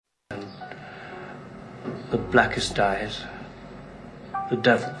The blackest eyes, the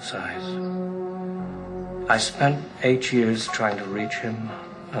devil's eyes. I spent 8 years trying to reach him,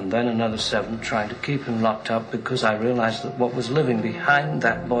 and then another 7 trying to keep him locked up, because I realized that what was living behind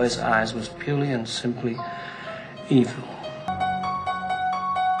that boy's eyes was purely and simply evil.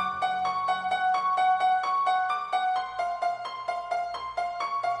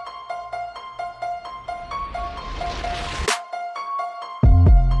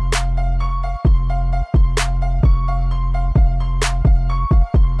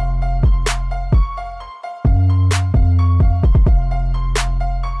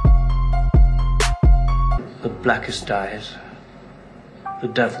 The blackest eyes, the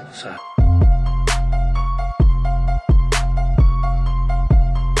devil's eyes.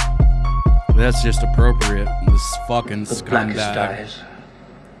 That's just appropriate. This fucking The blackest scumbag. eyes,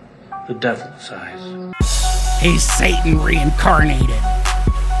 the devil's eyes. He's Satan reincarnated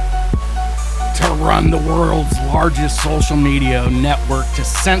to run the world's largest social media network, to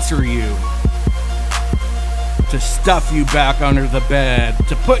censor you, to stuff you back under the bed,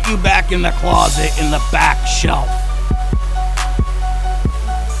 to put you back in the closet in the back shelf.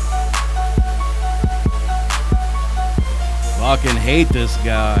 Fucking hate this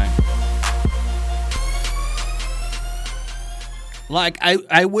guy. Like,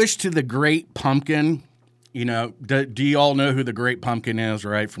 I wish to the Great Pumpkin, you know, do you all know who the Great Pumpkin is,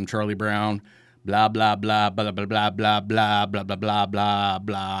 right? From Charlie Brown. Blah, blah, blah, blah, blah, blah, blah, blah, blah, blah, blah, blah,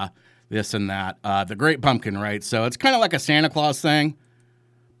 blah, this and that. The Great Pumpkin, right? So it's kind of like a Santa Claus thing,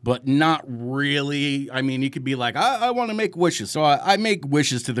 but not really. I mean, you could be like, I want to make wishes. So I make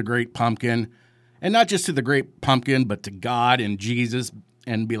wishes to the Great Pumpkin, and not just to the Great Pumpkin, but to God and Jesus,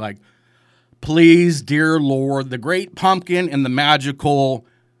 and be like, please, dear Lord, the Great Pumpkin and the magical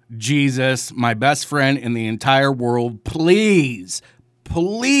Jesus, my best friend in the entire world, please,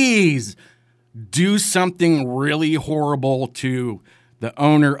 please do something really horrible to the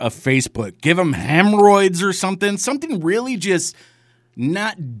owner of Facebook. Give him hemorrhoids or something really just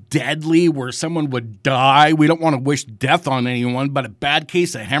not deadly where someone would die. We don't want to wish death on anyone, but a bad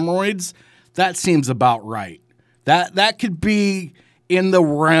case of hemorrhoids, that seems about right. That could be in the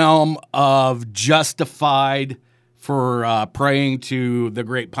realm of justified for praying to the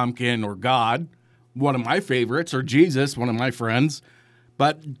Great Pumpkin or God, one of my favorites, or Jesus, one of my friends.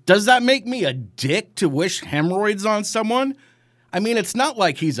 But does that make me a dick to wish hemorrhoids on someone? I mean, it's not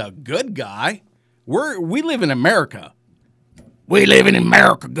like he's a good guy. We live in America. We live in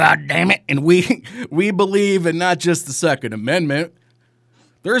America, goddammit. And we believe in not just the Second Amendment.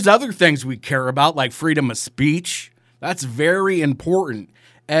 There's other things we care about, like freedom of speech. That's very important.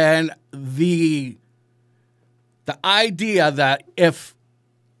 And the idea that if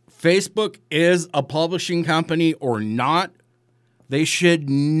Facebook is a publishing company or not, they should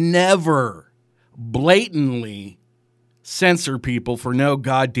never blatantly censor people for no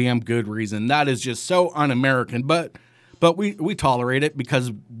goddamn good reason. That is just so un-American. But we tolerate it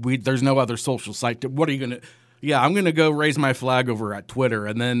because there's no other social site. What are you going to... Yeah, I'm going to go raise my flag over at Twitter,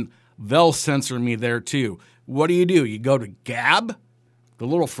 and then they'll censor me there too. What do? You go to Gab? The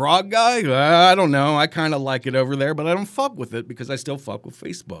little frog guy? I don't know. I kind of like it over there, but I don't fuck with it because I still fuck with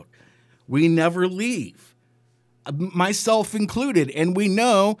Facebook. We never leave, myself included. And we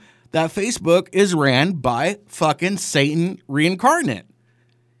know that Facebook is ran by fucking Satan reincarnate.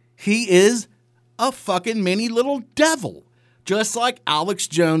 He is a fucking mini little devil. Just like Alex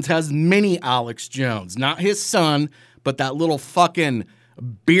Jones has many Alex Jones. Not his son, but that little fucking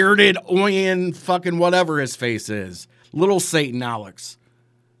bearded, oyen, fucking whatever his face is. Little Satan Alex.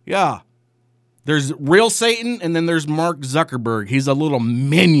 Yeah. There's real Satan, and then there's Mark Zuckerberg. He's a little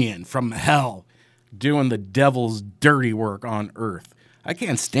minion from hell doing the devil's dirty work on earth. I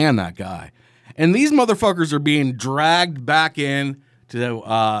can't stand that guy. And these motherfuckers are being dragged back in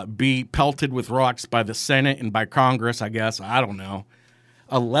to be pelted with rocks by the Senate and by Congress, I guess. I don't know.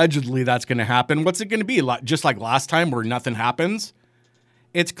 Allegedly, that's going to happen. What's it going to be? Just like last time where nothing happens?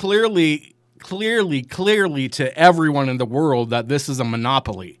 It's clearly to everyone in the world that this is a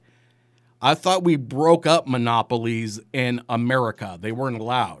monopoly. I thought we broke up monopolies in America. They weren't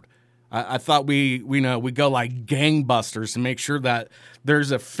allowed. I thought we go like gangbusters to make sure that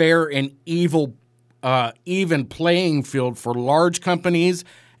there's a fair and even playing field for large companies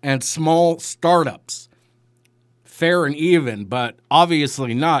and small startups. Fair and even, but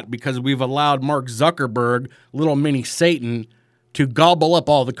obviously not, because we've allowed Mark Zuckerberg, little mini Satan, to gobble up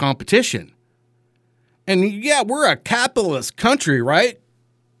all the competition. And yeah, we're a capitalist country, right?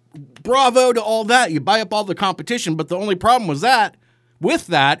 Bravo to all that. You buy up all the competition, but the only problem was that, with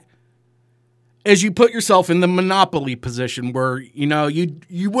that, is you put yourself in the monopoly position where,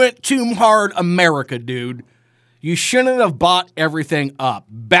 you went too hard America, dude. You shouldn't have bought everything up.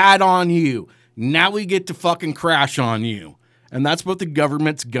 Bad on you. Now we get to fucking crash on you. And that's what the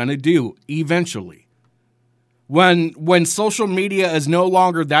government's gonna do eventually. When social media is no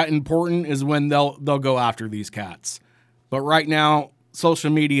longer that important is when they'll go after these cats. But right now,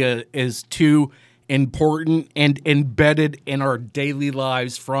 social media is too important and embedded in our daily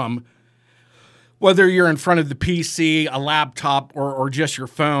lives, from whether you're in front of the PC, a laptop, or just your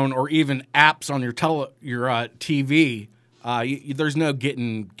phone, or even apps on your TV. There's no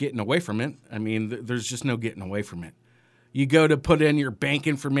getting away from it. I mean, there's just no getting away from it. You go to put in your bank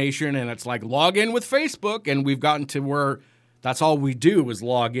information, and it's like, log in with Facebook, and we've gotten to where that's all we do is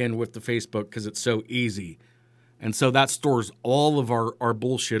log in with the Facebook because it's so easy. And so that stores all of our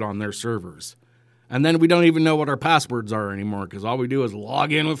bullshit on their servers. And then we don't even know what our passwords are anymore because all we do is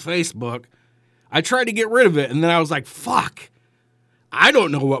log in with Facebook. I tried to get rid of it, and then I was like, fuck, I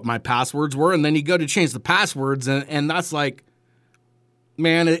don't know what my passwords were. And then you go to change the passwords, and that's like,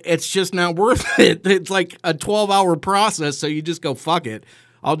 man, it's just not worth it. It's like a 12-hour process, so you just go, fuck it.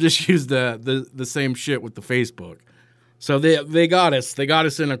 I'll just use the same shit with the Facebook. So they got us. They got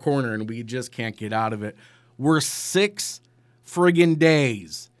us in a corner, and we just can't get out of it. We're 6 friggin'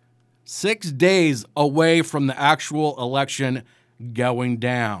 days. 6 days away from the actual election going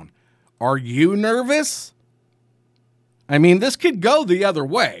down. Are you nervous? I mean, this could go the other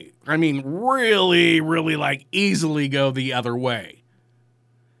way. I mean, really, really, like, easily go the other way.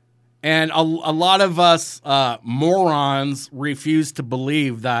 And a lot of us morons refuse to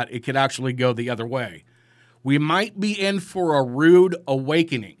believe that it could actually go the other way. We might be in for a rude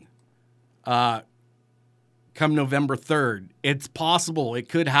awakening come November 3rd. It's possible. It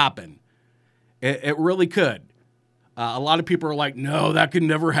could happen. It really could. A lot of people are like, no, that could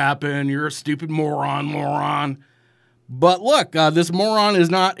never happen. You're a stupid moron. But look, this moron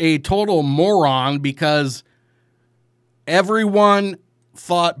is not a total moron because everyone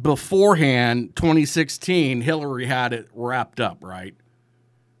thought beforehand, 2016, Hillary had it wrapped up, right?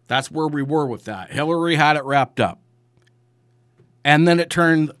 That's where we were with that. Hillary had it wrapped up. And then it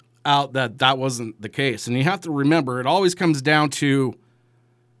turned out that wasn't the case. And you have to remember, it always comes down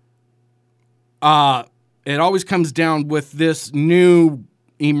with this new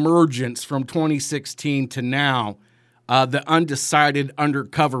emergence from 2016 to now, the undecided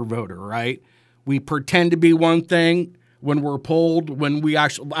undercover voter, right? We pretend to be one thing when we're polled, when we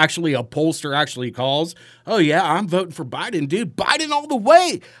actually a pollster actually calls, oh yeah, I'm voting for Biden, dude. Biden all the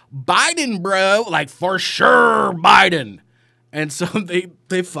way. Biden, bro. Like, for sure, Biden. And so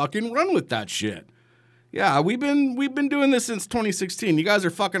they fucking run with that shit. Yeah, we've been doing this since 2016. You guys are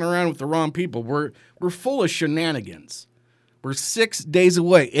fucking around with the wrong people. We're full of shenanigans. We're 6 days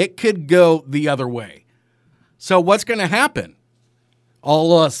away. It could go the other way. So what's going to happen?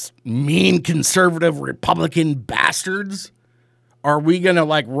 All us mean conservative Republican bastards? Are we going to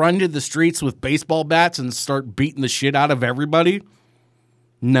like run to the streets with baseball bats and start beating the shit out of everybody?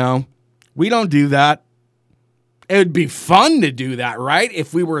 No, we don't do that. It would be fun to do that, right?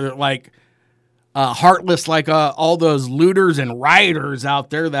 If we were like heartless, like all those looters and rioters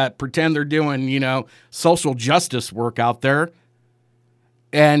out there that pretend they're doing, social justice work out there.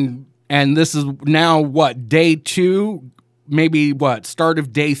 And this is now what, day 2? Maybe start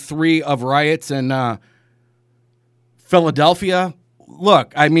of day 3 of riots in Philadelphia.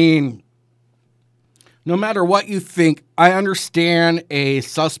 Look, I mean, no matter what you think, I understand a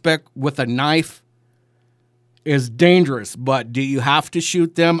suspect with a knife is dangerous, but do you have to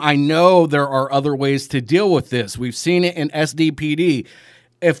shoot them? I know there are other ways to deal with this. We've seen it in SDPD.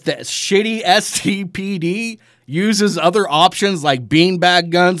 If the shitty SDPD uses other options like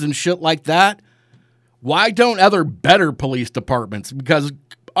beanbag guns and shit like that, why don't other better police departments? Because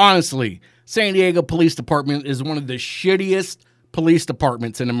honestly, San Diego Police Department is one of the shittiest police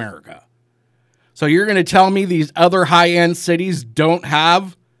departments in America. So you're going to tell me these other high-end cities don't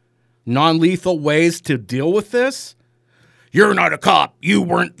have non-lethal ways to deal with this? You're not a cop. You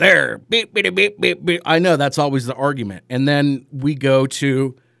weren't there. Beep, beep, beep, beep, beep. I know that's always the argument. And then we go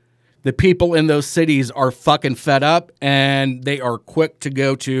to the people in those cities are fucking fed up and they are quick to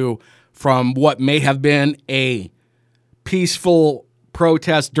go to from what may have been a peaceful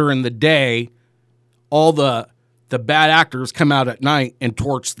protest during the day, all the bad actors come out at night and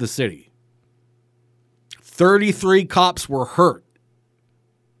torch the city. 33 cops were hurt,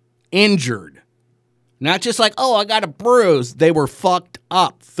 injured. Not just like, oh, I got a bruise. They were fucked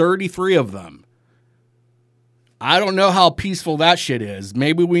up, 33 of them. I don't know how peaceful that shit is.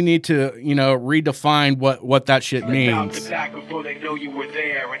 Maybe we need to, you know, redefine what that shit means. Back before they know you were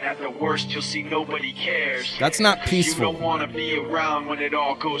there, and at the worst you'll see nobody cares. That's not peaceful. You don't want to be around when it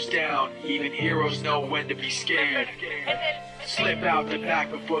all goes down. Even heroes know when to be scared. Slip out the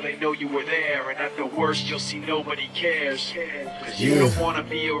back before they know you were there, and at the worst you'll see nobody cares. Cause you don't want to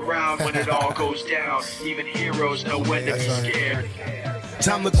be around when it all goes down. Even heroes know when to be scared.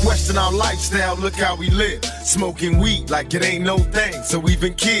 Time to question our lifestyle, look how we live. Smoking weed like it ain't no thing. So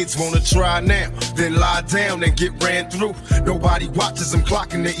even kids wanna try now, then lie down and get ran through. Nobody watches them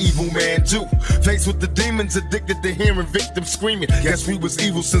clocking the evil man do. Faced with the demons, addicted to hearing victims screaming. Guess we was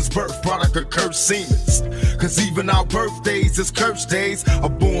evil since birth, product of cursed semens. Cause even our birthdays is cursed days. A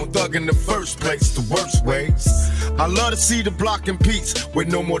born thug in the first place, the worst ways. I love to see the block in peace, with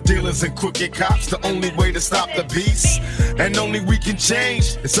no more dealers and crooked cops. The only way to stop the beast, and only we can change.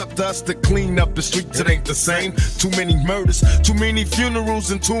 It's up to us to clean up the streets, it ain't the same. Too many murders, too many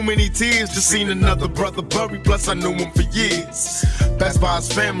funerals, and too many tears. Just seen another brother buried, plus I knew him for years. Passed by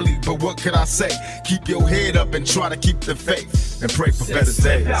his family, but what could I say? Keep your head up and try to keep the faith, and pray for better days.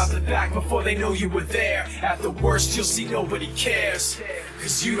 Slip out the back before they know you were there. At the worst you'll see nobody cares.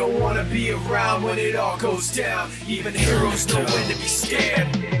 Cause you don't want to be around when it all goes down. Even heroes know when to be scared.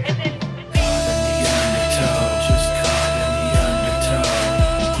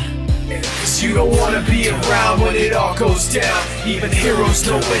 You don't want to be around when it all goes down. Even heroes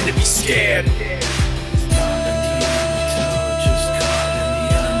know when to be scared.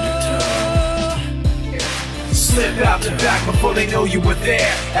 Slip out the back before they know you were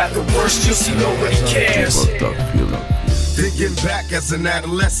there. At the worst you'll see nobody cares. Thinking back as an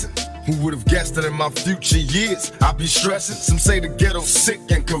adolescent, who would have guessed that in my future years I'd be stressing? Some say the ghetto's sick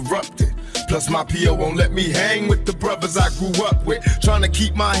and corrupted. Plus my PO won't let me hang with the brothers I grew up with. Trying to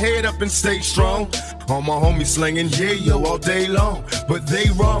keep my head up and stay strong. All my homies slinging yo all day long, but they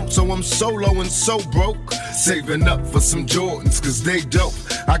wrong, so I'm solo and so broke. Saving up for some Jordans, cause they dope.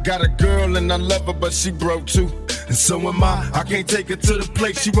 I got a girl and I love her, but she broke too. And so am I can't take her to the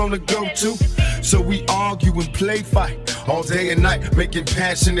place she wanna go to. So we argue and play fight all day and night, making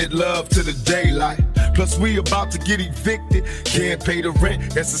passionate love to the daylight. Plus we about to get evicted, can't pay the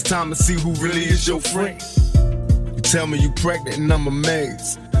rent. Guess it's time to see who really is your friend. You tell me you pregnant and I'm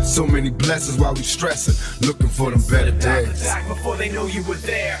amazed. So many blessings while we stressing, looking for them better days. Back before they know you were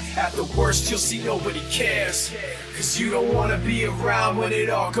there. At the worst you'll see nobody cares. Cause you don't want to be around when it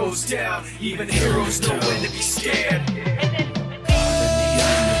all goes down. Even heroes know when to be scared.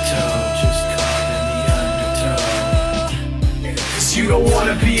 Cause you don't want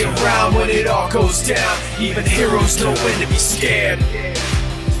to be around when it all goes down. Even heroes know when to be scared.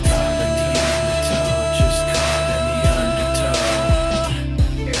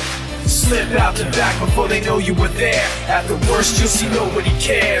 Slip out the back before they know you were there. At the worst you'll see nobody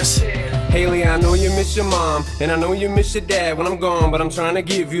cares. Haley, I know you miss your mom, and I know you miss your dad when I'm gone, but I'm trying to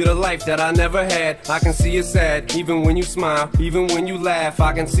give you the life that I never had. I can see you sad, even when you smile, even when you laugh.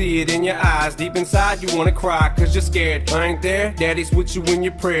 I can see it in your eyes, deep inside you wanna cry, cause you're scared. I ain't there, daddy's with you in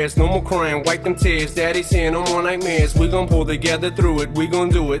your prayers. No more crying, wipe them tears, daddy's here, no more nightmares. We gon' pull together through it, we gon'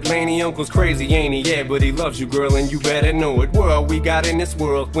 do it. Laney uncle's crazy, ain't he? Yeah, but he loves you, girl, and you better know it. World we got in this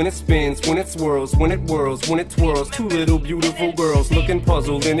world, when it spins, when it swirls, when it whirls, when it twirls. Two little beautiful girls looking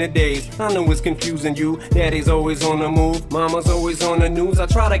puzzled in their days. I know it's confusing you. Daddy's always on the move, mama's always on the news. I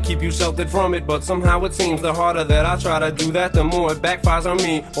try to keep you sheltered from it, but somehow it seems the harder that I try to do that, the more it backfires on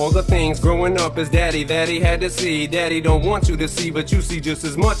me. All the things growing up as daddy that he had to see. Daddy don't want you to see, but you see just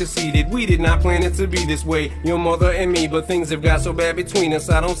as much as he did. We did not plan it to be this way, your mother and me, but things have got so bad between us.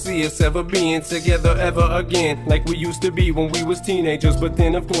 I don't see us ever being together ever again, like we used to be when we was teenagers. But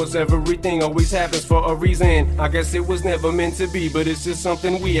then of course everything always happens for a reason. I guess it was never meant to be, but it's just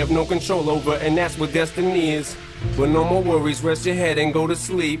something we have no control over, and that's what destiny is. But no more worries, rest your head and go to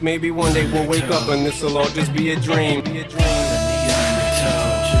sleep. Maybe one day we'll wake up and this'll all just be a dream.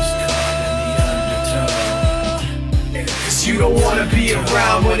 Cause you don't want to be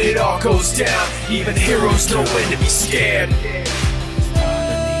around when it all goes down. Even heroes know when to be scared.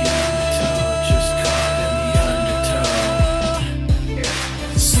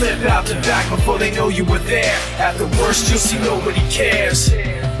 Slip out the back before they know you were there. At the worst you'll see nobody cares.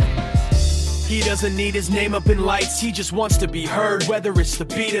 He doesn't need his name up in lights, he just wants to be heard. Whether it's the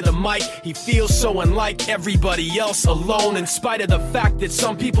beat of the mic, he feels so unlike everybody else, alone. In spite of the fact that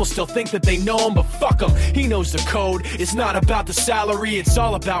some people still think that they know him, but fuck him, he knows the code. It's not about the salary, it's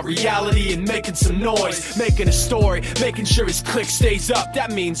all about reality and making some noise, making a story, making sure his click stays up.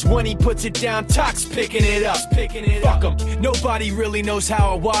 That means when he puts it down, Toc's picking it up. Fuck him. Nobody really knows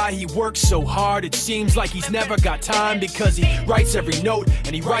how or why he works so hard. It seems like he's never got time, because he writes every note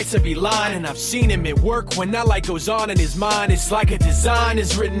and he writes every line. And I've seen him at work when that light goes on in his mind. It's like a design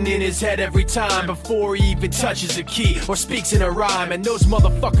is written in his head every time before he even touches a key or speaks in a rhyme. And those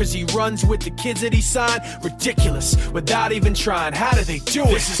motherfuckers he runs with, the kids that he signed, ridiculous without even trying. How do they do it?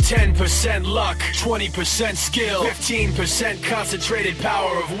 This is 10% luck, 20% skill, 15% concentrated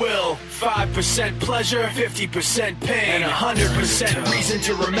power of will, 5% pleasure, 50% pain, and 100% reason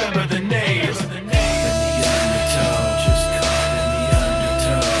to remember the name.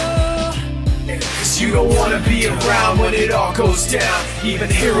 Cause you don't wanna be around when it all goes down. Even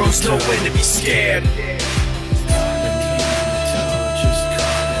heroes know when to be scared.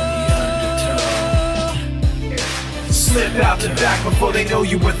 Slip out the back before they know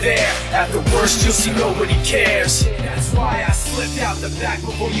you were there. At the worst, you'll see nobody cares. That's why I slipped out the back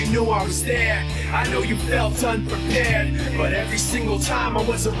before you knew I was there. I know you felt unprepared, but every single time I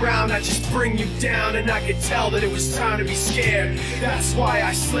was around, I just bring you down, and I could tell that it was time to be scared. That's why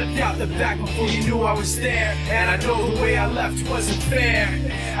I slipped out the back before you knew I was there. And I know the way I left wasn't fair.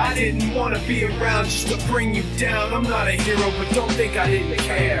 I didn't want to be around just to bring you down. I'm not a hero, but don't think I didn't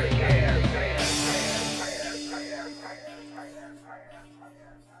care.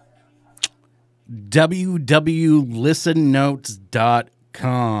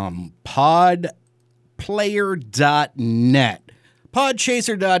 www.listennotes.com, podplayer.net,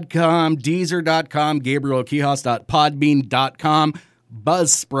 podchaser.com, deezer.com, gabrielkihos.podbean.com,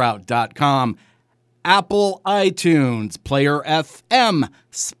 buzzsprout.com, Apple iTunes, Player FM,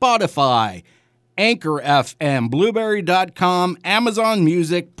 Spotify, Anchor FM, Blueberry.com, Amazon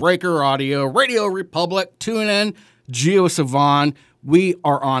Music, Breaker Audio, Radio Republic, TuneIn, GeoSavan. We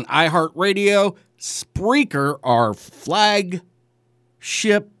are on iHeartRadio, Spreaker, our flagship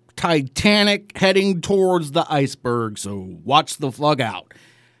Titanic heading towards the iceberg, so watch the flug out.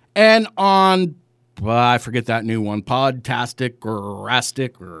 And on, I forget that new one, Podtastic or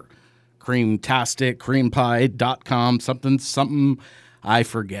Rastic or Creamtastic, Creampie.com, something, I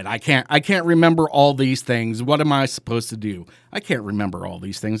forget. I can't remember all these things. What am I supposed to do? I can't remember all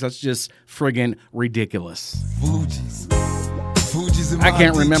these things. That's just friggin' ridiculous. I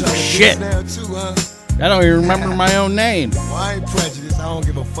can't remember shit. I don't even remember my own name. Well, I ain't prejudiced. I don't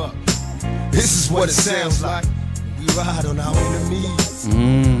give a fuck. This is what it sounds like. We ride on our enemies.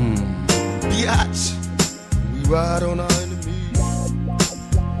 Biatch. We ride on our enemies.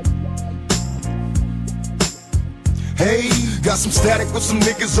 Hey, got some static with some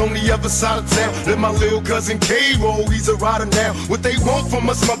niggas on the other side of town. Let my little cousin K roll, he's a rider now. What they want from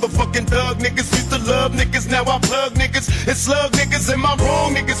us, motherfucking thug niggas. Used to love niggas, now I plug niggas and slug niggas. Am I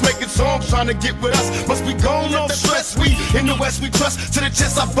wrong? Niggas making songs trying to get with us. Must be gone off stress. We in the West, we trust. To the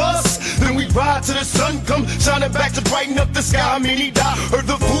chest, I bust. Then we ride till the sun come, shining back to brighten up the sky. I mean, he died. Heard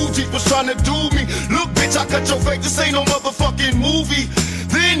the Fuji was trying to do me. Look, bitch, I cut your face. This ain't no motherfucking movie.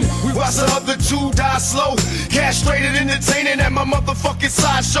 Then we watch the other two die slow. Castrated, entertaining at my motherfucking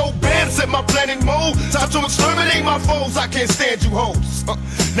sideshow. Bam, set my planet mode. Time to exterminate my foes. I can't stand you hoes.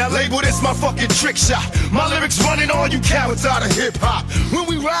 Now label this my fucking trick shot. My lyrics running all you cowards out of hip hop. When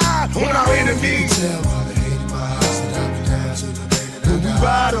we ride on our enemies. When we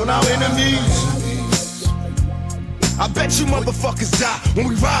ride on our enemies. I bet you motherfuckers die when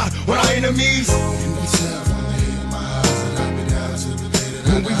we ride on our enemies.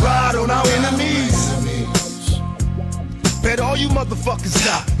 When we ride on our enemies. Bet all you motherfuckers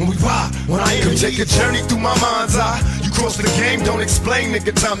die when we ride on our enemies. Come take a journey through my mind's eye. You cross the game, don't explain,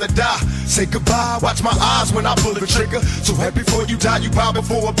 nigga, time to die. Say goodbye, watch my eyes when I pull the trigger. So right before you die, you bow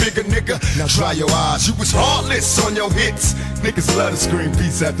before a bigger nigga. Now dry your eyes, you was heartless on your hits. Niggas love to scream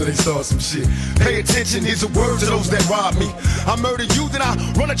peace after they saw some shit. Pay attention, here's a word to those that rob me. I murder you, then I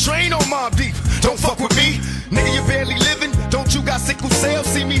run a train on Mob Deep. Don't fuck with me, nigga, you barely living. Don't you got sickle cell?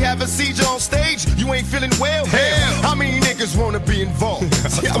 See me have a seizure on stage, you ain't feeling well. Hell, how many niggas wanna be involved?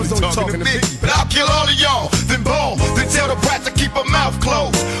 See, I was only talking to Biggie, but I'll kill all of y'all, then ball, then tell the brat to keep her mouth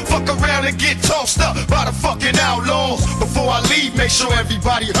closed. Fuck around and get tossed up by the fucking outlaws. Before I leave, make sure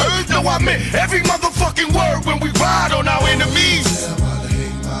everybody heard. No, I meant every motherfucking word when we ride on our enemies.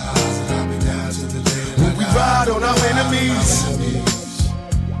 When we ride on our enemies.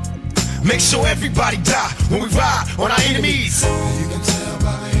 Make sure everybody die when we ride on our enemies. You can tell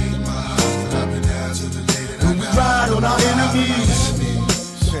by the hate in my eyes that I've ride on our enemies.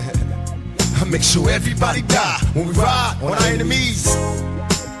 I make sure everybody die when we ride on our enemies.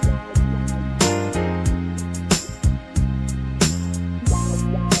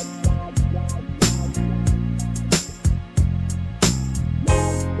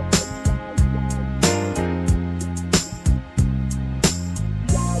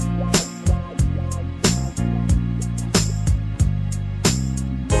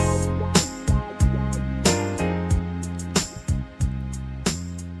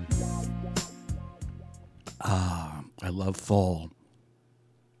 I love fall.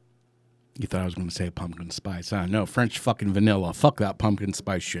 You thought I was going to say pumpkin spice. No, French fucking vanilla. Fuck that pumpkin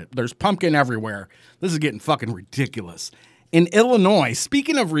spice shit. There's pumpkin everywhere. This is getting fucking ridiculous. In Illinois,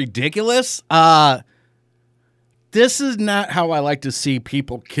 speaking of ridiculous, this is not how I like to see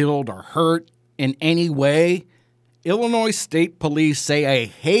people killed or hurt in any way. Illinois State Police say a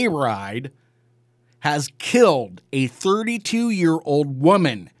hayride has killed a 32-year-old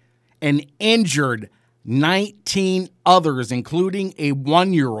woman and injured 19 others, including a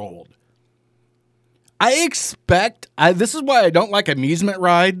 1-year-old. This is why I don't like amusement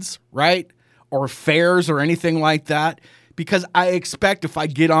rides, right? Or fairs or anything like that. Because I expect if I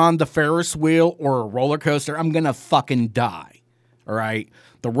get on the Ferris wheel or a roller coaster, I'm going to fucking die. All right?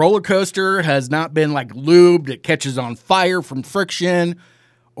 The roller coaster has not been like lubed. It catches on fire from friction,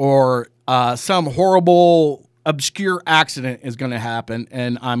 or some horrible, obscure accident is going to happen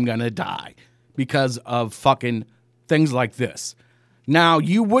and I'm going to die because of fucking things like this. Now,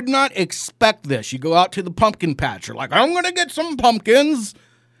 you would not expect this. You go out to the pumpkin patch. You're like, I'm going to get some pumpkins.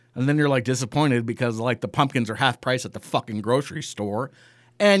 And then you're like disappointed because like the pumpkins are half price at the fucking grocery store.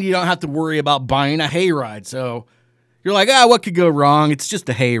 And you don't have to worry about buying a hayride. So you're like, what could go wrong? It's just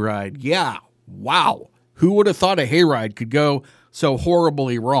a hayride. Yeah. Wow. Who would have thought a hayride could go so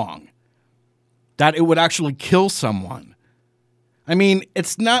horribly wrong? That it would actually kill someone. I mean,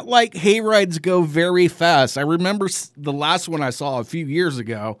 it's not like hayrides go very fast. I remember the last one I saw a few years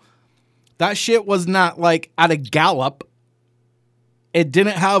ago. That shit was not like at a gallop. It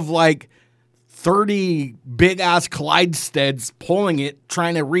didn't have like 30 big-ass Clydesteads pulling it,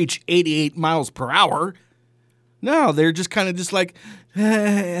 trying to reach 88 miles per hour. No, they're just kind of just like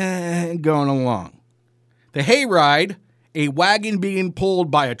going along. The hayride, a wagon being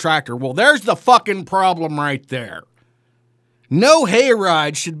pulled by a tractor. Well, there's the fucking problem right there. No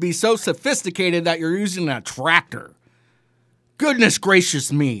hayride should be so sophisticated that you're using a tractor. Goodness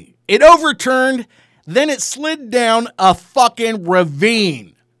gracious me. It overturned, then it slid down a fucking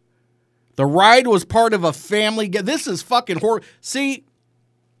ravine. The ride was part of a family. This is fucking horrible. See,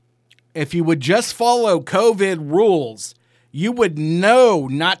 if you would just follow COVID rules, you would know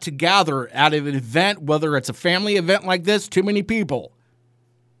not to gather at an event, whether it's a family event like this, too many people.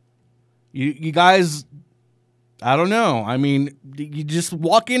 You guys, I don't know. I mean, you just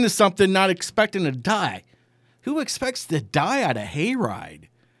walk into something not expecting to die. Who expects to die at a hayride?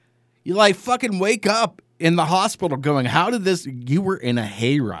 You like fucking wake up in the hospital going, how did this? You were in a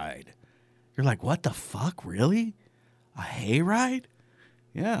hayride. You're like, what the fuck? Really? A hayride?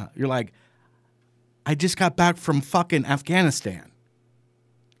 Yeah. You're like, I just got back from fucking Afghanistan.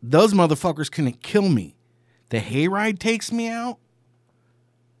 Those motherfuckers couldn't kill me. The hayride takes me out?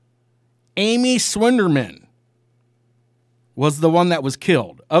 Amy Swinderman was the one that was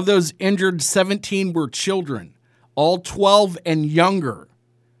killed. Of those injured, 17 were children, all 12 and younger.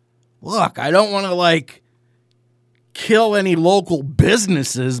 Look, I don't want to like kill any local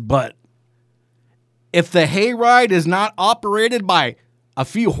businesses, but if the hayride is not operated by a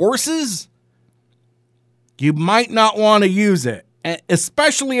few horses, you might not want to use it,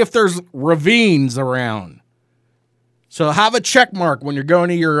 especially if there's ravines around. So have a check mark when you're going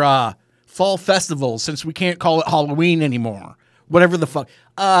to your fall festival, since we can't call it Halloween anymore. Whatever the fuck.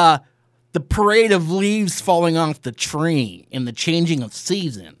 The parade of leaves falling off the tree and the changing of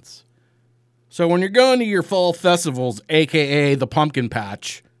seasons. So when you're going to your fall festivals, a.k.a. the pumpkin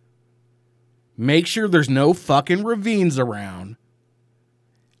patch, make sure there's no fucking ravines around.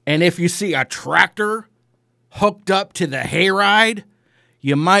 And if you see a tractor hooked up to the hayride,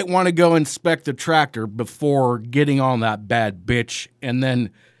 you might want to go inspect the tractor before getting on that bad bitch and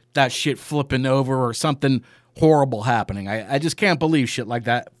then that shit flipping over or something horrible happening. I just can't believe shit like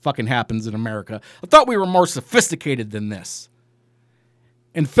that fucking happens in America. I thought we were more sophisticated than this.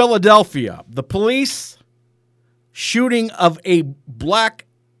 In Philadelphia, the police shooting of an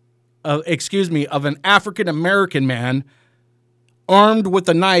African-American man armed with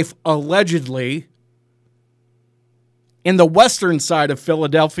a knife, allegedly, in the western side of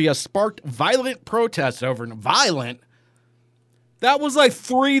Philadelphia sparked violent protests over violent. That was like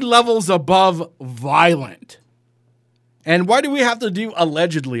 3 levels above violent. And why do we have to do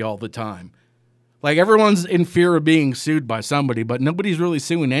allegedly all the time? Like, everyone's in fear of being sued by somebody, but nobody's really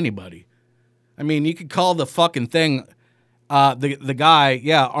suing anybody. I mean, you could call the fucking thing, the guy,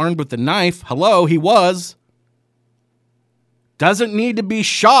 yeah, armed with the knife. Hello, he was. Doesn't need to be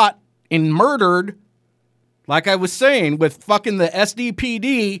shot and murdered. Like I was saying, with fucking the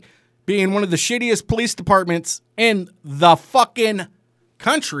SDPD being one of the shittiest police departments in the fucking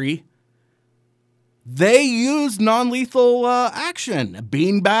country, they use non-lethal action. A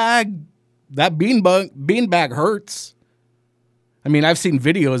beanbag, that beanbag hurts. I mean, I've seen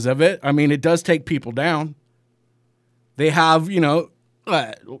videos of it. I mean, it does take people down. They have, you know,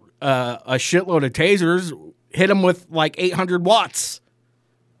 a shitload of tasers, hit them with like 800 watts.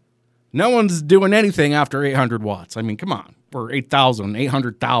 No one's doing anything after 800 watts. I mean, come on. Or 8,000,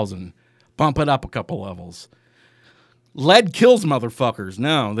 800,000. Bump it up a couple levels. Lead kills motherfuckers.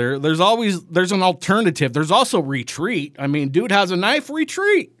 No, there's an alternative. There's also retreat. I mean, dude has a knife,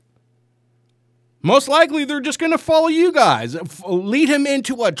 retreat. Most likely they're just going to follow you guys. Lead him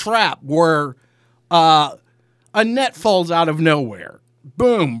into a trap where a net falls out of nowhere.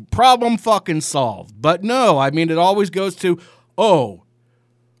 Boom, problem fucking solved. But no, I mean, it always goes to, oh,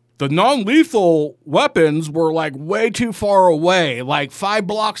 the non-lethal weapons were like way too far away, like 5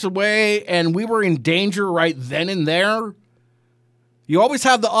 blocks away, and we were in danger right then and there. You always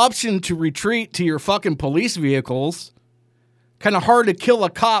have the option to retreat to your fucking police vehicles. Kind of hard to kill a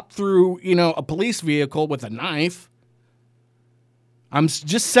cop through, you know, a police vehicle with a knife. I'm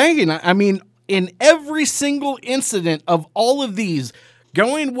just saying, I mean, in every single incident of all of these,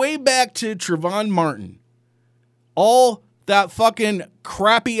 going way back to Trayvon Martin, all that fucking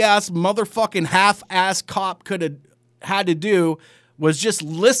crappy ass motherfucking half-ass cop could have had to do was just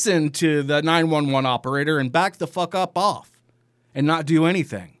listen to the 911 operator and back the fuck up off and not do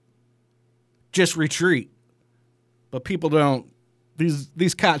anything. Just retreat. But people don't,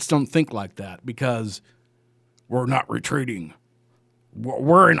 these cats don't think like that because we're not retreating.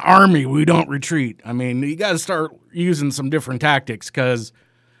 We're an army. We don't retreat. I mean, you got to start using some different tactics because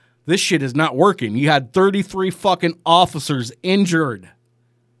this shit is not working. You had 33 fucking officers injured.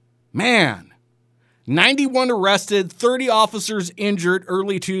 Man. 91 arrested, 30 officers injured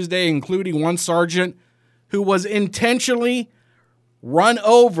early Tuesday, including one sergeant who was intentionally run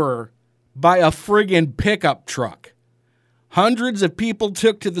over by a friggin' pickup truck. Hundreds of people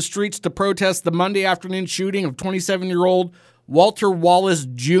took to the streets to protest the Monday afternoon shooting of 27-year-old Walter Wallace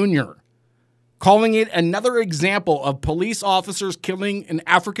Jr., calling it another example of police officers killing an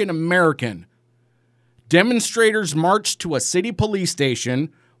African American. Demonstrators marched to a city police station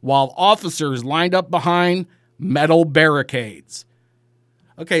while officers lined up behind metal barricades.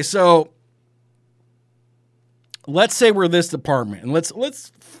 Okay, so let's say we're this department, and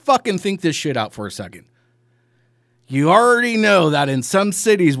let's fucking think this shit out for a second. You already know that in some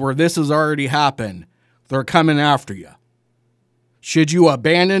cities where this has already happened, they're coming after you. Should you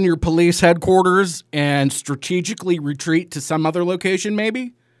abandon your police headquarters and strategically retreat to some other location,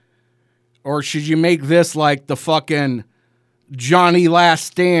 maybe? Or should you make this like the fucking Johnny Last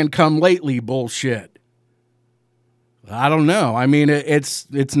Stand come lately bullshit? I don't know. I mean,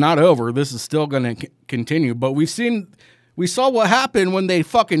 it's not over. This is still going to continue. But we saw what happened when they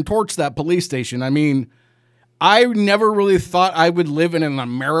fucking torched that police station. I mean, I never really thought I would live in an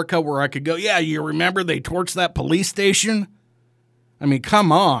America where I could go, yeah, you remember they torched that police station? I mean,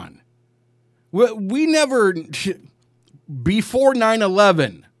 come on. We never, before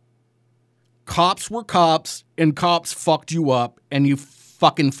 9/11, cops were cops and cops fucked you up and you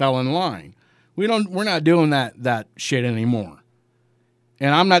fucking fell in line. We're not doing that shit anymore.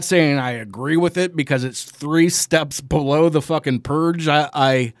 And I'm not saying I agree with it because it's 3 steps below the fucking purge.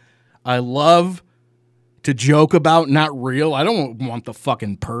 I love to joke about, not real. I don't want the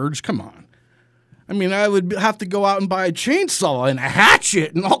fucking purge. Come on. I mean, I would have to go out and buy a chainsaw and a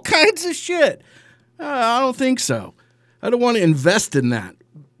hatchet and all kinds of shit. I don't think so. I don't want to invest in that.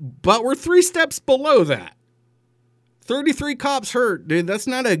 But we're 3 steps below that. 33 cops hurt, dude. That's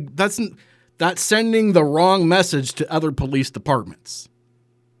sending the wrong message to other police departments.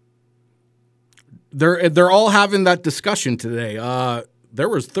 They're all having that discussion today. There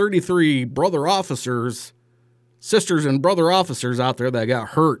was 33 sisters and brother officers out there that got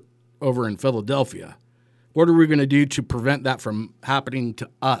hurt over in Philadelphia. What are we going to do to prevent that from happening to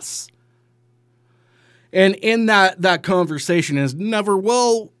us? And in that conversation is never,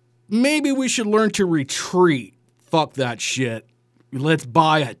 well, maybe we should learn to retreat. Fuck that shit. Let's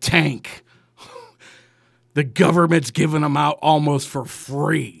buy a tank. The government's giving them out almost for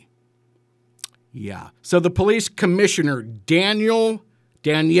free. Yeah. So the police commissioner, Danielle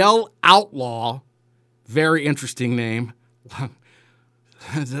Outlaw, Very interesting name.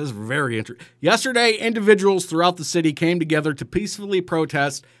 This is very interesting. Yesterday, individuals throughout the city came together to peacefully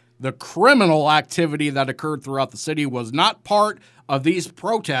protest. The criminal activity that occurred throughout the city was not part of these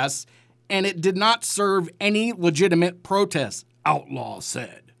protests, and it did not serve any legitimate protests, Outlaw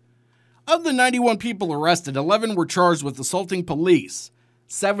said. Of the 91 people arrested, 11 were charged with assaulting police,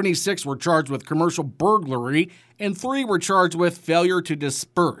 76 were charged with commercial burglary, and 3 were charged with failure to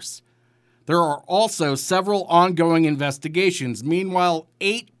disperse. There are also several ongoing investigations. Meanwhile,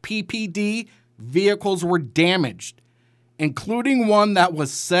 8 PPD vehicles were damaged, including one that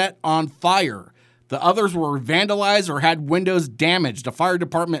was set on fire. The others were vandalized or had windows damaged. A fire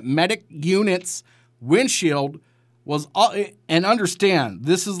department medic unit's windshield was, and understand,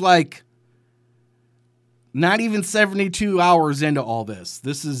 this is like not even 72 hours into all this.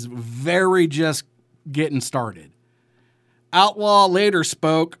 This is very just getting started. Outlaw later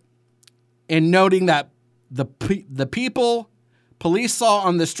spoke in noting that the people police saw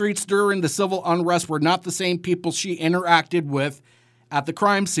on the streets during the civil unrest were not the same people she interacted with at the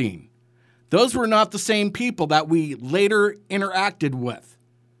crime scene. Those were not the same people that we later interacted with,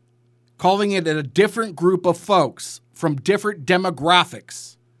 calling it a different group of folks from different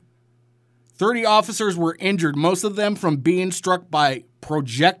demographics. 30 officers were injured, most of them from being struck by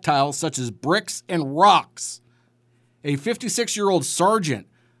projectiles such as bricks and rocks. A 56-year-old sergeant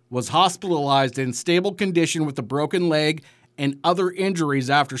was hospitalized in stable condition with a broken leg and other injuries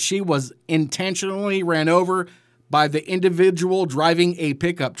after she was intentionally ran over by the individual driving a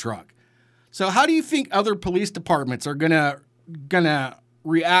pickup truck. So how do you think other police departments are gonna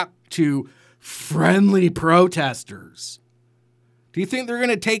react to friendly protesters? Do you think they're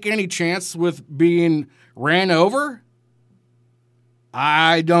gonna take any chance with being ran over?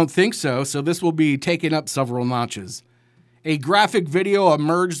 I don't think so, so this will be taken up several notches. A graphic video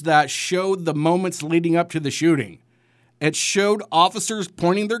emerged that showed the moments leading up to the shooting. It showed officers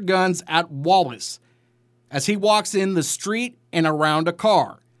pointing their guns at Wallace as he walks in the street and around a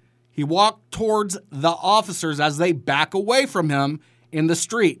car. He walked towards the officers as they back away from him in the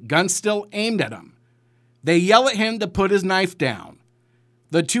street, guns still aimed at him. They yell at him to put his knife down.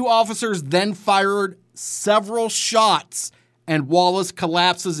 The 2 officers then fired several shots and Wallace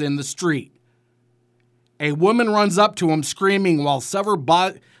collapses in the street. A woman runs up to him screaming while several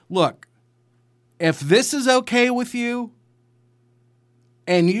Look, if this is okay with you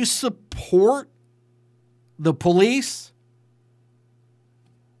and you support the police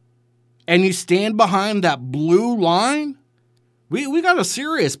and you stand behind that blue line, we got a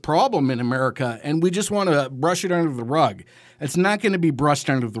serious problem in America and we just want to brush it under the rug. It's not going to be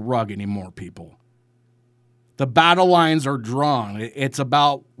brushed under the rug anymore, people. The battle lines are drawn. It's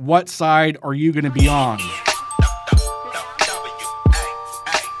about what side are you going to be on.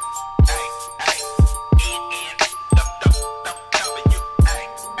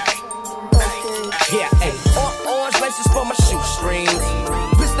 Yeah, hey, orange laces for my shoestrings.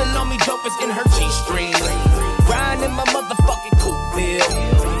 Pistol on me, dopers in her G-string. Riding in my motherfucking coupe bill.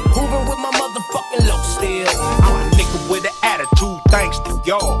 Moving with my motherfucking low still. I'm a nigga with an attitude, thanks to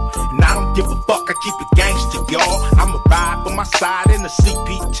y'all. And I don't give a fuck, I keep it gangsta, y'all. I'ma ride for my side in the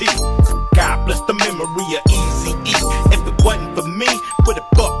CPT. God bless the memory of Eazy-E. If it wasn't for me, where the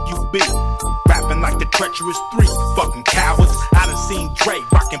fuck you be? Rapping like the treacherous 3, fucking cowards. I done seen Dre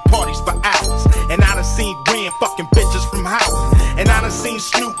rocking parties for hours. And I done seen Ren fucking bitches from Howard. And I done seen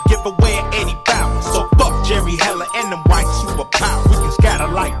Snoop give away an Eddie Bauer. So fuck Jerry Heller and them white superpowers. We can scatter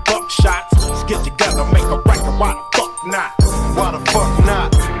like buckshots. Let's get together, make a record, why the fuck not? Why the fuck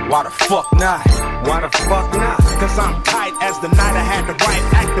not? Why the fuck not? Why the fuck not? Cause I'm tight as the night I had the right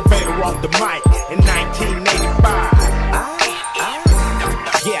activator off the mic in 1985.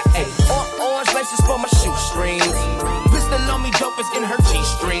 Yeah, hey, orange laces for my shoestrings. Pistol on me, dopers in her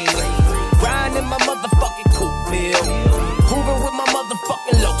G-string. Riding in my motherfucking coupe bill. Moving with my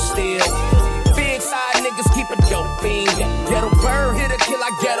motherfucking low still. Big side niggas keep it doping. Ghetto bird hit a kill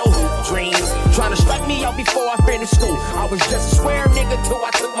like ghetto hoop dreams. Trying to strike me out before I finished school. I was just a square nigga till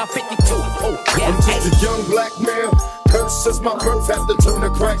I took my 52. Oh, yeah, I'm just a young black man. Curse since my birth, have to turn to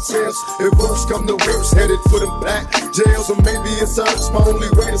crack sales. If worse come to worse, headed for them back jails. Or maybe it's us, my only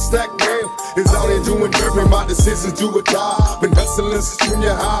way to stack mail is out here doing dirt. My decisions do or die. Been hustling since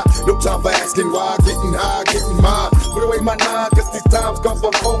junior high. No time for asking why. Getting high, getting mine. Put away my 9, cause these times go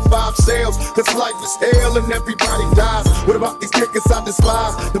for 4, 5 sales. Cause life is hell and everybody dies. What about these niggas I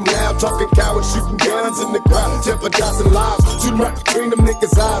despise? Them loud talking cowards shooting guns in the crowd, jeopardizing lives. Shooting right between them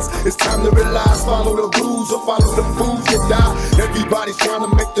niggas' eyes. It's time to realize, follow the rules or follow the fools that die. Everybody's trying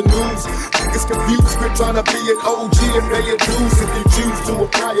to make the news. Niggas confused. abuse. Quit trying to be an OG and pay your dues. If you choose to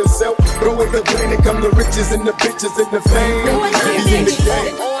apply yourself, throw it the plane and come the riches and the bitches and the fame. Be in the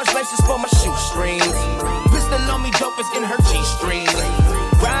game. Orange laces for my shoestrings. Pistol on me, dope is in her G-string.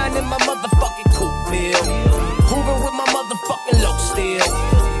 Riding in my motherfucking coupe mill. Moving with my motherfucking low steel.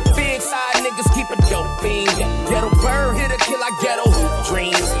 Big side niggas keep a doping. Ghetto bird, hit a kill, I ghetto hoop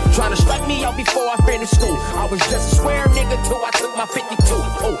dreams. Trying to strike me out before I finished school. I was just a square nigga till I took my 52.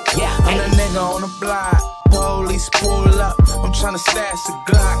 Oh, yeah. I'm that nigga on the block. Police pull up. I'm trying to stash a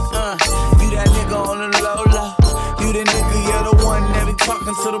Glock. You that nigga on the low. You the nigga, you're the one that be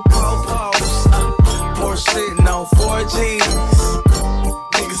talking to the po-pos. Poor sitting on 4Gs.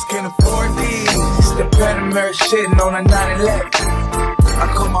 Niggas can't afford these. The Panamera shitting on a 911. I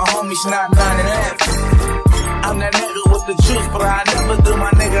call my homies not 911. I'm that nigga with the juice, but I never do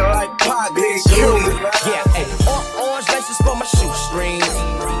my nigga like Pac. Yeah, hey. Orange laces for my shoestrings.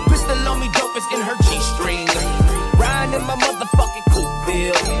 Pistol on me, dope is in her G-string. Riding in my motherfucking coupe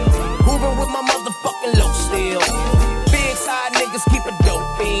bill. Moving with my motherfucking low steel. Big side niggas keep a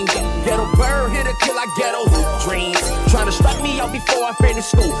doping. Ghetto bird, hit a kill, I ghetto hoop dreams. Trying to strike me out before I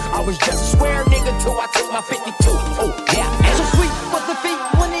finished school. I was just a square nigga till I took my 52. Oh, yeah. So sweet was the feet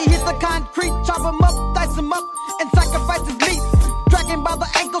when he hit the concrete. Chop him up, dice him up, and sacrifice his meat. Drag him by the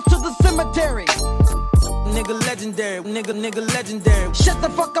ankles to the cemetery. Nigga legendary, nigga legendary. Shut the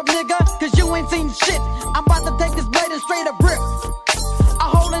fuck up, nigga, cause you ain't seen shit. I'm about to take his blade and straight up rip a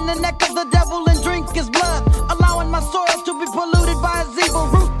hole in the neck of the devil and drink his blood, allowing my soil to be polluted by his evil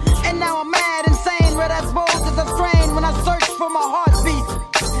root. And now I'm mad, insane, red as bold as a strain when I search for my heartbeat.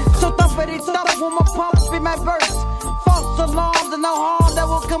 So thumpity thump when my pumps be my verse. False alarms and no harm that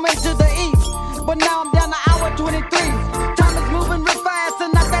will come into the east. But now I'm down to hour 23. Time is moving real fast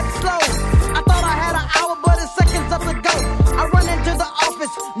and not that slow. I thought I had an hour, but it's seconds up to go. I run into the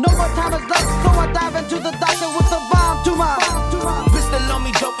office, no more time is left, so I dive into the doctor with the bomb to my Pistol on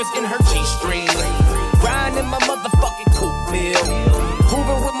me, dope is in her G-string. Riding in my motherfucking coupe mill.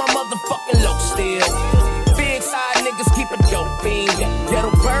 Moving with my motherfucking low steel. Big side niggas keep a doping.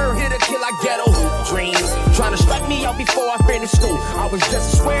 Ghetto bird, hit a kill, I ghetto hoop dreams. Trying to strike me out before I finished school. I was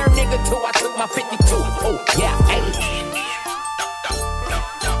just a square nigga till I took my 52. Oh, yeah, hey.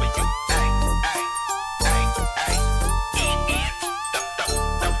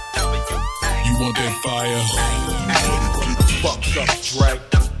 Want that fire? Fucks up, Drake.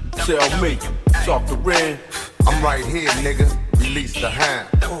 Tell me, talk the ring. I'm right here, nigga. Release the hand.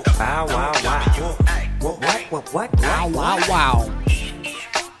 Wow, wow, wow. What? Wow, wow, wow.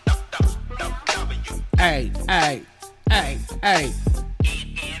 Hey. Hey.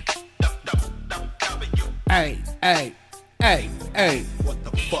 What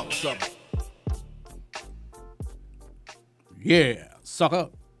the fuck's up? Yeah, sucker.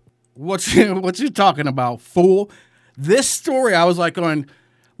 What you talking about, fool? This story, I was like going,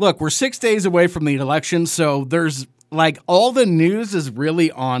 look, we're 6 days away from the election, so there's like all the news is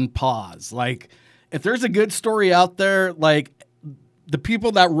really on pause. Like, if there's a good story out there, like the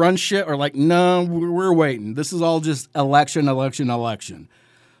people that run shit are like, no, we're waiting. This is all just election.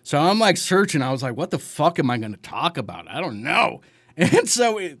 So I'm like searching. I was like, what the fuck am I going to talk about? I don't know.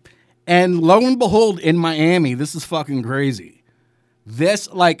 And lo and behold, in Miami, this is fucking crazy. This,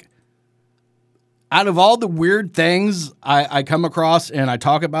 like, out of all the weird things I come across and I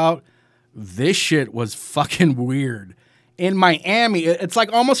talk about, this shit was fucking weird. In Miami, it's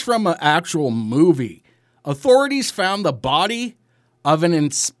like almost from an actual movie. Authorities found the body of an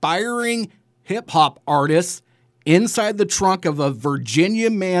inspiring hip-hop artist inside the trunk of a Virginia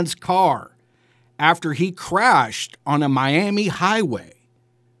man's car after he crashed on a Miami highway.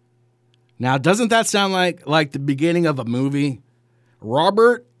 Now, doesn't that sound like the beginning of a movie?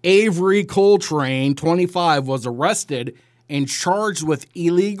 Robert Avery Coltrane, 25, was arrested and charged with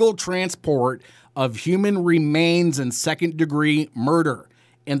illegal transport of human remains and second-degree murder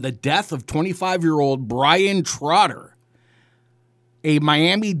in the death of 25-year-old Brian Trotter. A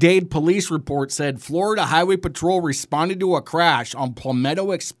Miami-Dade police report said Florida Highway Patrol responded to a crash on Palmetto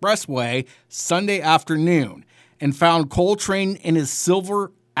Expressway Sunday afternoon and found Coltrane in his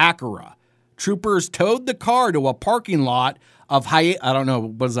silver Acura. Troopers towed the car to a parking lot of I don't know,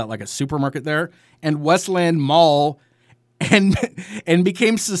 what is that, like a supermarket there? And Westland Mall, and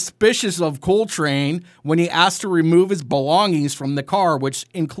became suspicious of Coltrane when he asked to remove his belongings from the car, which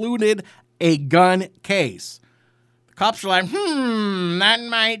included a gun case. The cops are like, that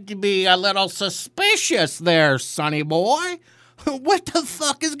might be a little suspicious there, sonny boy. What the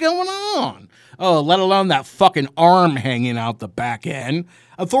fuck is going on? Oh, let alone that fucking arm hanging out the back end.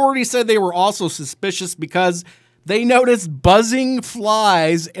 Authorities said they were also suspicious because They noticed buzzing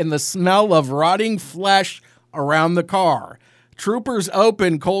flies and the smell of rotting flesh around the car. Troopers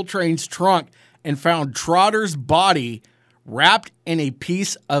opened Coltrane's trunk and found Trotter's body wrapped in a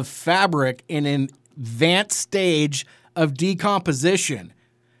piece of fabric in an advanced stage of decomposition.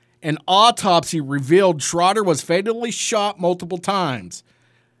 An autopsy revealed Trotter was fatally shot multiple times.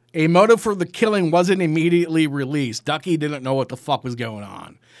 A motive for the killing wasn't immediately released. Ducky didn't know what the fuck was going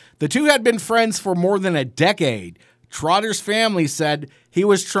on. The two had been friends for more than a decade. Trotter's family said he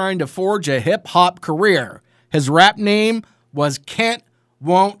was trying to forge a hip-hop career. His rap name was Kent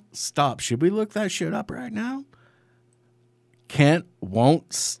Won't Stop. Should we look that shit up right now? Kent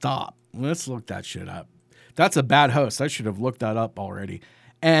Won't Stop. Let's look that shit up. That's a bad host. I should have looked that up already.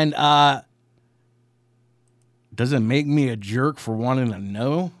 And does it make me a jerk for wanting to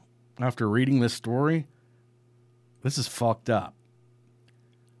know after reading this story? This is fucked up.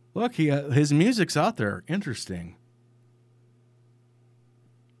 Look, his music's out there. Interesting.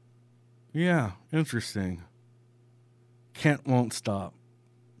 Yeah, interesting. Kent Won't Stop.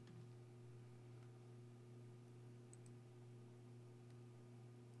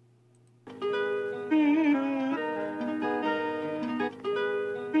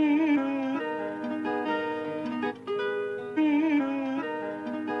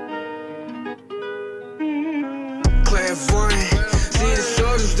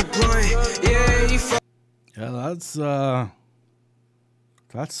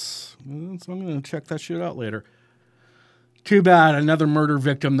 Yeah, I'm going to check that shit out later. Too bad. Another murder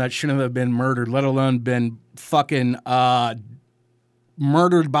victim that shouldn't have been murdered, let alone been fucking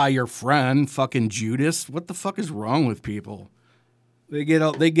murdered by your friend, fucking Judas. What the fuck is wrong with people? They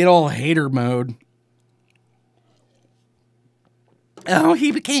get all hater mode. Oh,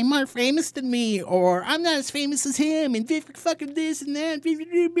 he became more famous than me, or I'm not as famous as him, and fucking this and that.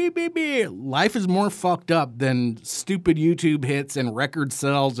 Life is more fucked up than stupid YouTube hits and record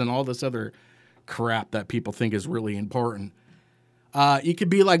sales and all this other crap that people think is really important. You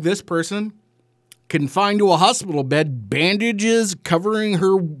could be like this person, confined to a hospital bed, bandages covering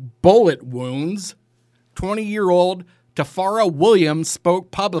her bullet wounds. 20-year-old Tafara Williams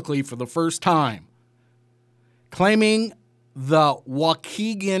spoke publicly for the first time, claiming the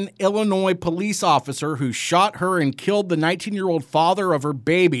Waukegan, Illinois police officer who shot her and killed the 19-year-old father of her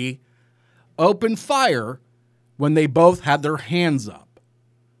baby opened fire when they both had their hands up.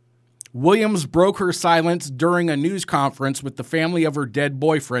 Williams broke her silence during a news conference with the family of her dead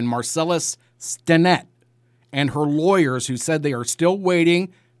boyfriend, Marcellus Stinnett, and her lawyers, who said they are still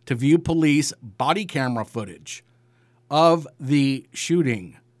waiting to view police body camera footage of the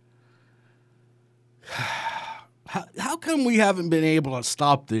shooting. How come we haven't been able to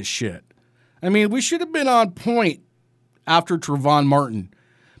stop this shit? I mean, we should have been on point after Trayvon Martin,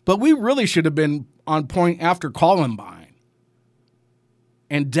 but we really should have been on point after Columbine.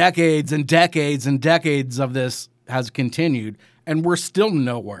 And decades and decades and decades of this has continued, and we're still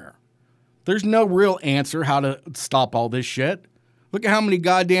nowhere. There's no real answer how to stop all this shit. Look at how many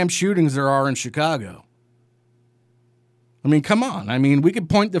goddamn shootings there are in Chicago. I mean, come on. I mean, we could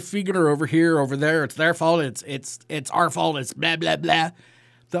point the finger over here, over there. It's their fault. It's our fault. It's blah, blah, blah.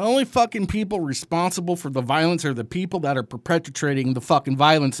 The only fucking people responsible for the violence are the people that are perpetrating the fucking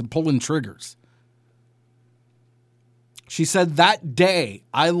violence and pulling triggers. She said, that day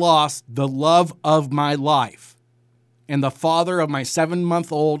I lost the love of my life and the father of my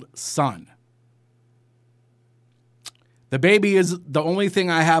 7-month-old son. The baby is the only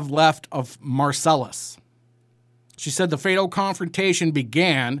thing I have left of Marcellus. She said the fatal confrontation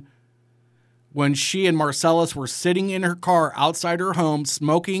began when she and Marcellus were sitting in her car outside her home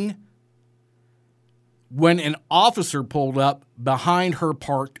smoking when an officer pulled up behind her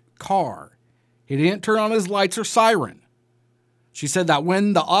parked car. He didn't turn on his lights or siren. She said that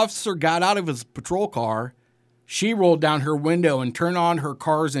when the officer got out of his patrol car, she rolled down her window and turned on her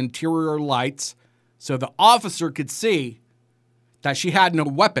car's interior lights so the officer could see that she had no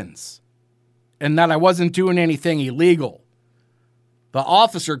weapons and that I wasn't doing anything illegal. The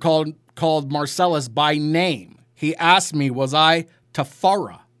officer called Marcellus by name. He asked me, was I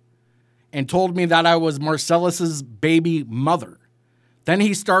Tafara? And told me that I was Marcellus's baby mother. Then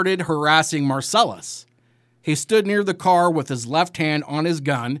he started harassing Marcellus. He stood near the car with his left hand on his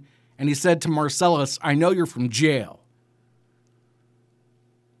gun, and he said to Marcellus, I know you're from jail.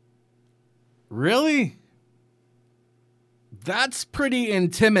 Really? That's pretty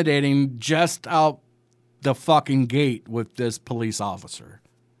intimidating just out the fucking gate with this police officer.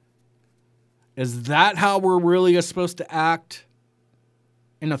 Is that how we're really supposed to act?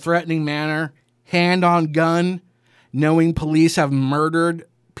 In a threatening manner? Hand on gun? Knowing police have murdered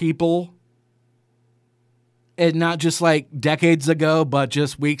people? And not just like decades ago, but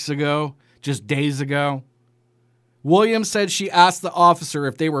just weeks ago, just days ago. Williams said she asked the officer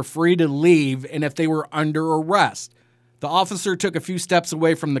if they were free to leave and if they were under arrest. The officer took a few steps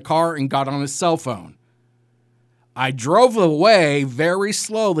away from the car and got on his cell phone. I drove away very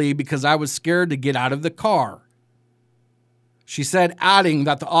slowly because I was scared to get out of the car. She said, adding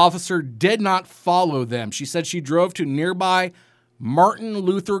that the officer did not follow them. She said she drove to nearby Martin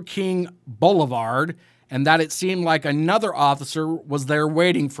Luther King Boulevard and that it seemed like another officer was there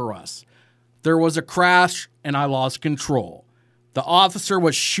waiting for us. There was a crash and I lost control. The officer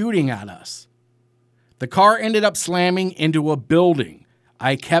was shooting at us. The car ended up slamming into a building.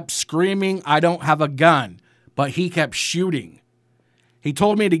 I kept screaming, I don't have a gun, but he kept shooting. He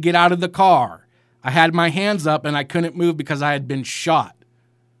told me to get out of the car. I had my hands up and I couldn't move because I had been shot.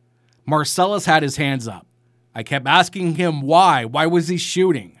 Marcellus had his hands up. I kept asking him why. Why was he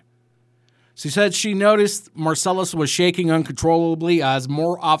shooting? She said she noticed Marcellus was shaking uncontrollably as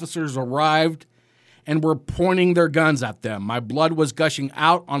more officers arrived and were pointing their guns at them. My blood was gushing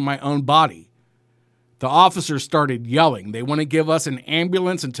out on my own body. The officers started yelling. They wouldn't give us an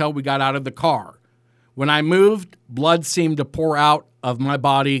ambulance until we got out of the car. When I moved, blood seemed to pour out of my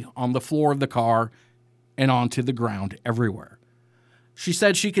body on the floor of the car and onto the ground everywhere. She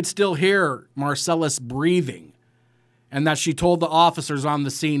said she could still hear Marcellus breathing and that she told the officers on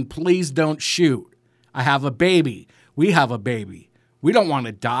the scene, please don't shoot. I have a baby. We have a baby. We don't want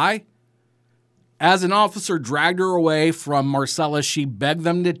to die. As an officer dragged her away from Marcellus, she begged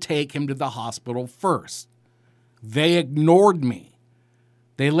them to take him to the hospital first. They ignored me.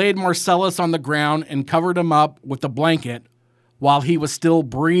 They laid Marcellus on the ground and covered him up with a blanket while he was still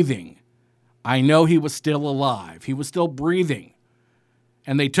breathing. I know he was still alive. He was still breathing.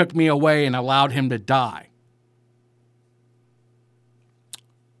 And they took me away and allowed him to die.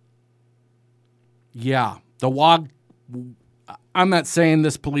 Yeah, I'm not saying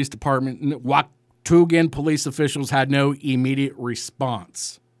this police department, Waukegan police officials had no immediate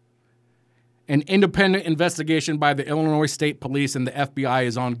response. An independent investigation by the Illinois State Police and the FBI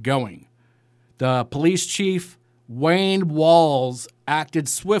is ongoing. The police chief, Wayne Walls, acted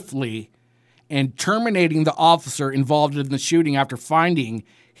swiftly in terminating the officer involved in the shooting after finding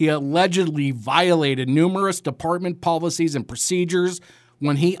he allegedly violated numerous department policies and procedures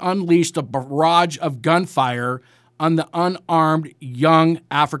when he unleashed a barrage of gunfire on the unarmed young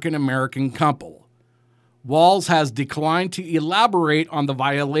African-American couple. Walls has declined to elaborate on the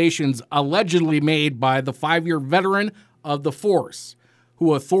violations allegedly made by the 5-year veteran of the force,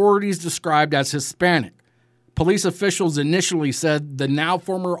 who authorities described as Hispanic. Police officials initially said the now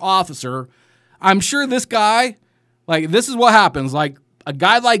former officer, I'm sure this guy, this is what happens. A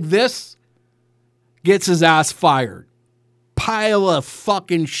guy like this gets his ass fired. Pile of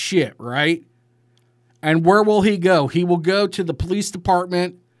fucking shit, right? And where will he go? He will go to the police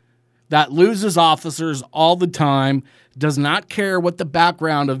department that loses officers all the time, does not care what the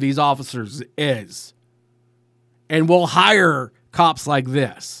background of these officers is, and will hire cops like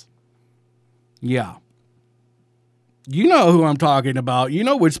this. Yeah. You know who I'm talking about. You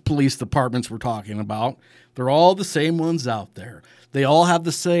know which police departments we're talking about. They're all the same ones out there. They all have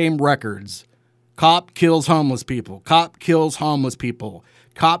the same records. Cop kills homeless people. Cop kills homeless people.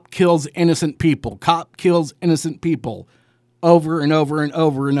 Cop kills innocent people. Cop kills innocent people. Over and over and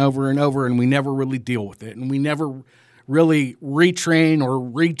over and over and over, and we never really deal with it. And we never really retrain or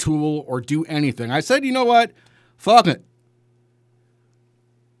retool or do anything. I said, you know what? Fuck it.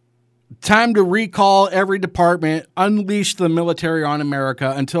 Time to recall every department, unleash the military on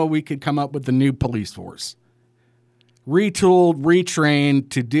America until we could come up with a new police force. Retooled,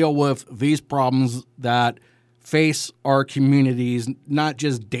 retrained to deal with these problems that face our communities, not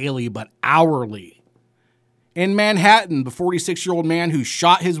just daily, but hourly. In Manhattan, the 46-year-old man who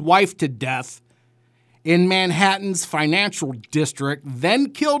shot his wife to death in Manhattan's financial district,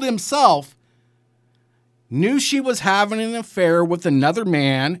 then killed himself, knew she was having an affair with another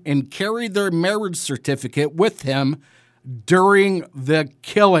man and carried their marriage certificate with him during the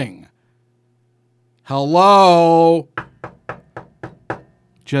killing. Hello?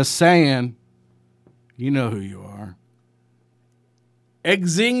 Just saying. You know who you are.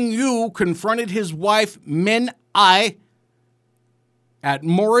 Exing Yu confronted his wife, Min Ai, at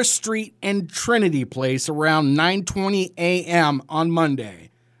Morris Street and Trinity Place around 9:20 a.m. on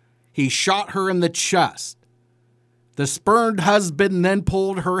Monday. He shot her in the chest. The spurned husband then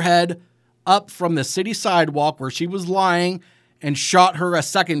pulled her head up from the city sidewalk where she was lying and shot her a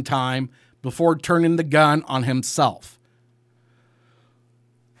second time before turning the gun on himself.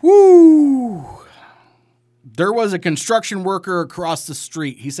 Woo! There was a construction worker across the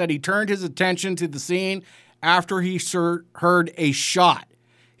street. He said he turned his attention to the scene after he heard a shot.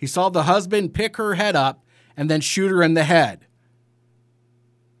 He saw the husband pick her head up and then shoot her in the head.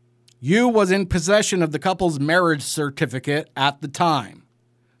 Yu was in possession of the couple's marriage certificate at the time.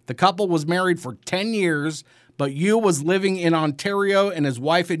 The couple was married for 10 years, but Yu was living in Ontario and his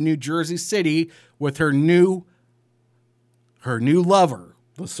wife in New Jersey City with her new lover,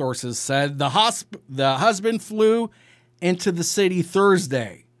 the sources said. The husband flew into the city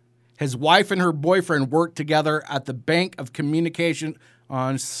Thursday. His wife and her boyfriend worked together at the Bank of Communication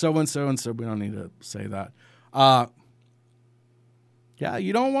on so-and-so, and so we don't need to say that. Yeah,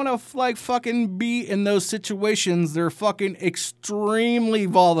 you don't want to fucking be in those situations. They're fucking extremely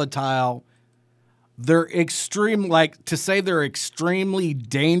volatile. They're to say they're extremely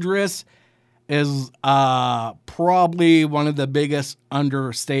dangerous is probably one of the biggest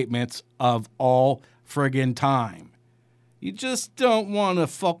understatements of all friggin' time. You just don't want to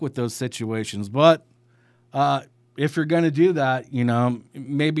fuck with those situations. But if you're going to do that,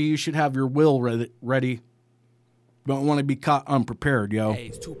 maybe you should have your will ready. Don't want to be caught unprepared, yo. Hey,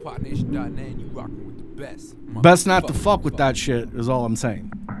 it's TupacNation.net and you rocking with the best. Best not to fuck with that shit is all I'm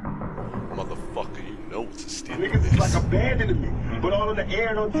saying. Motherfucker, you know it's a steal. Niggas is like abandoning me. But all on the air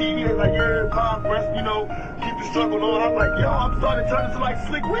and on TV, they like, yeah, progress, keep the struggle on. I'm like, yo, I'm starting to turn into like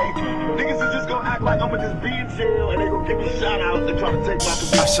Slick Rick. Niggas is just gonna act like I'ma just be in jail and they gonna give me shout outs and try to take my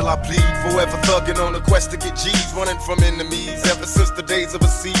position. How shall I plead? Forever thugging on a quest to get G's, running from enemies. Ever since the days of a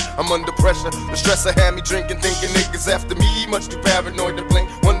sea, I'm under pressure. The stress had me drinking, thinking niggas after me. Much too paranoid to blink.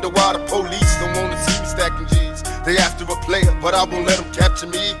 Wonder why the police don't wanna see me stacking G's. They after a player, but I won't let them capture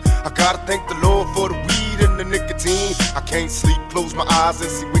me. I gotta thank the Lord for the weed and the nicotine. I can't sleep, close my eyes and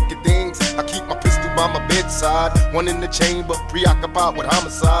see wicked things. I keep my pistol by my bedside, one in the chamber, preoccupied with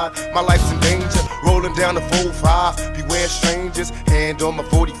homicide. My life's in danger, rolling down the 4-5. Beware strangers, hand on my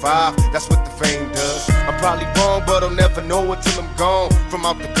 45. That's what the fame does. I'm probably wrong, but I'll never know until I'm gone. From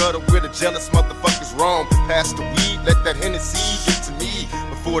out the gutter where the jealous motherfuckers roam. Past the weed, let that Hennessy get to me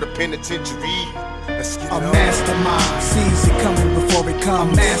before the penitentiary. A mastermind sees it coming before it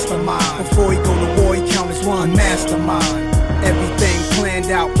comes. Mastermind before he go to war, he count as one. Mastermind, everything planned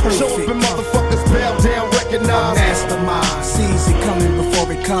out perfect. Show up and motherfuckers bow down, recognize. A mastermind sees it coming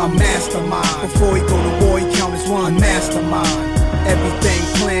before it comes. Mastermind before he go to war, he count as one. Mastermind, everything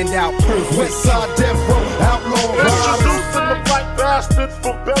planned out perfect. Westside Death Row, outlaw riders. Introducing the black bastards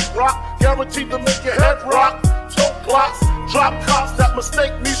from bedrock, guaranteed to make your head rock. Toe blocks, drop cops that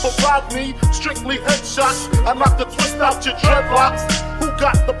mistake me for me. Strictly headshots, I knock the twist out your dreadlocks. Who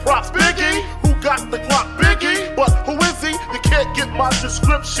got the props? Biggie. Who got the Glock? Biggie. But who is he? You can't get my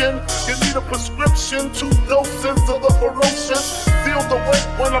description. You need a prescription, 2 doses of the ferocious. Feel the weight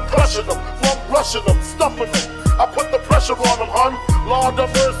when I'm crushing them, from rushing them, stuffing them. I put the pressure on them, hun. Lord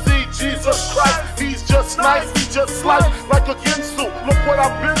of mercy, Jesus Christ. He's just nice, he just slice like a Ginsu. Look what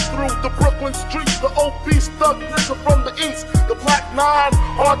I've been through. The Brooklyn streets, the obese thug nigga from the east. The black 9,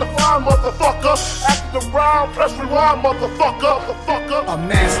 hard to find, motherfucker. Acting around, press rewind, motherfucker. A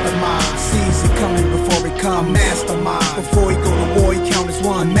mastermind sees it coming before it comes. Mastermind before he go to war, he count as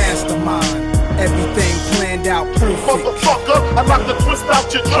one. Mastermind, everything planned out perfect. Motherfucker, I knock the twist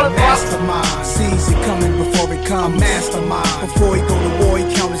out your dreadlocks. Mastermind sees it coming before it comes. Mastermind before he go to war, he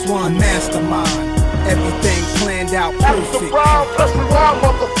count as one. Mastermind, everything planned out perfect. Around, press rewind,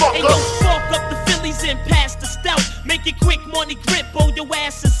 motherfucker. Hey, yo, spark up the Phillies and pass the stout. Make it quick, money grip, oh, your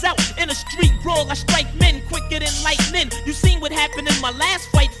ass is out. In a street brawl, I strike men quicker than lightning. You seen what happened in my last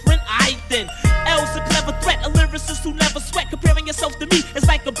fight, friend? I then. L's a clever threat, a lyricist who never sweat. Comparing yourself to me is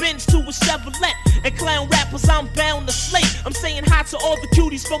like a Benz to a Chevrolet. And clown rappers, I'm bound to slay. I'm saying hi to all the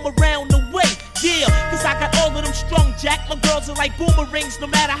cuties from around the way. Yeah, cause I got all of them strung, Jack. My girls are like boomerangs, no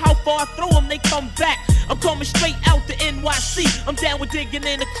matter how far I throw them, they come back. I'm coming straight out the NYC. I'm down with digging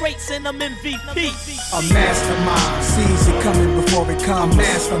in the crates and I'm MVP. A mastermind sees it coming before it comes.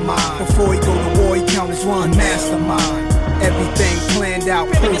 Mastermind before he go to war, he count as one. Mastermind, everything planned out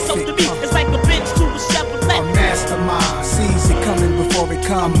perfect. To me, it's like a Benz to a Chevrolet. A mastermind sees it coming before it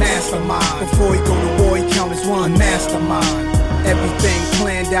comes. Mastermind before he go to war, he count as one. Mastermind, everything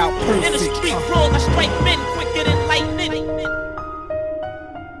planned out perfect. In a street brawl, I strike men quicker than lightning.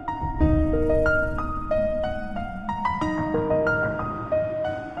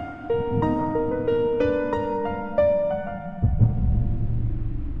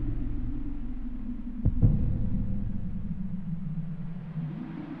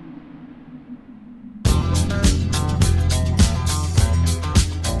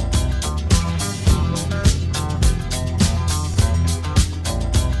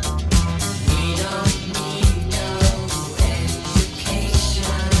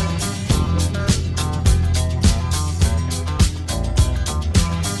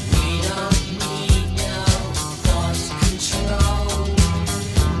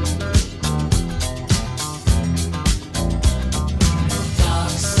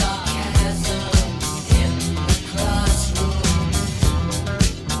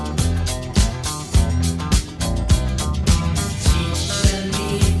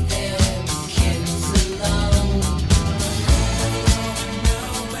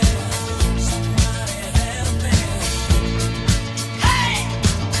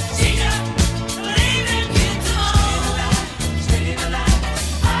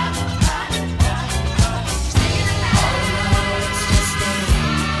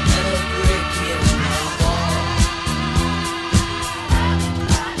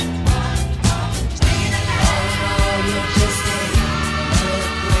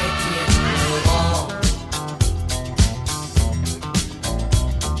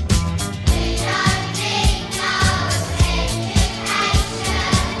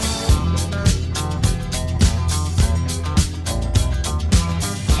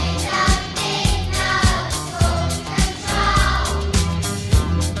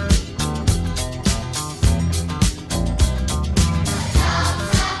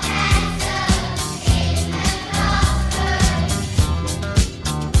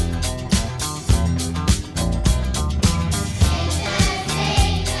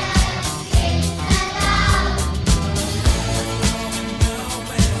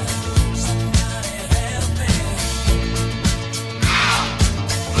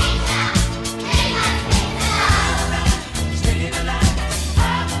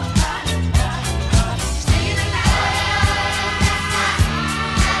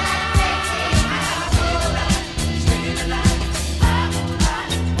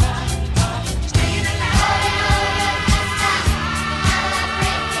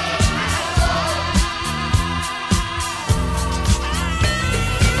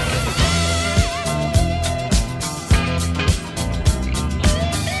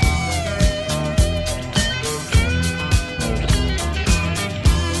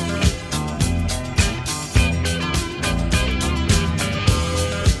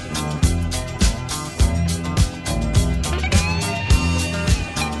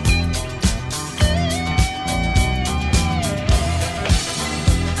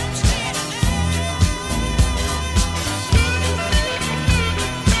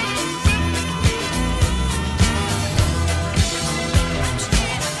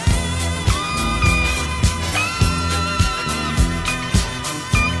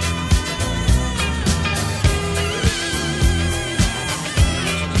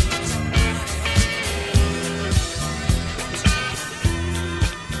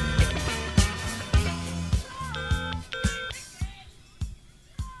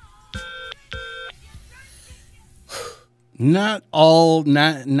 Not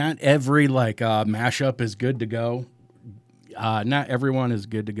every like mashup is good to go. Not everyone is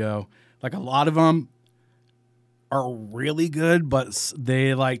good to go. Like a lot of them are really good, but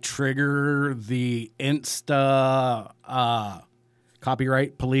they like trigger the Insta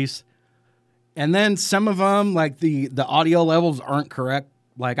copyright police. And then some of them, like the audio levels aren't correct.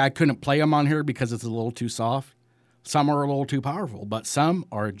 Like I couldn't play them on here because it's a little too soft. Some are a little too powerful, but some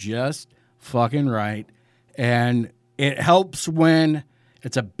are just fucking right. And it helps when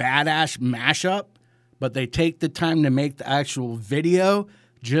it's a badass mashup, but they take the time to make the actual video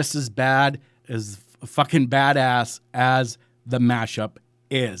just as bad as fucking badass as the mashup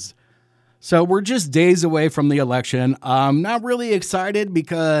is. So we're just days away from the election. I'm not really excited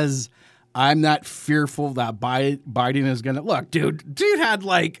because I'm not fearful that Biden is going to... Look, dude had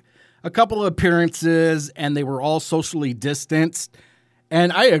like a couple of appearances and they were all socially distanced.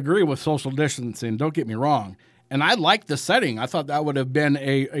 And I agree with social distancing, don't get me wrong. And I liked the setting. I thought that would have been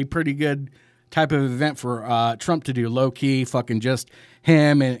a pretty good type of event for Trump to do, low-key, fucking just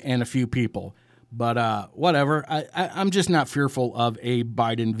him and a few people. But whatever. I'm just not fearful of a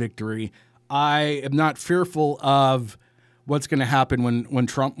Biden victory. I am not fearful of what's going to happen when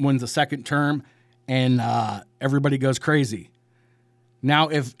Trump wins a second term and everybody goes crazy. Now,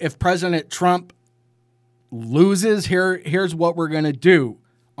 if President Trump loses, here's what we're going to do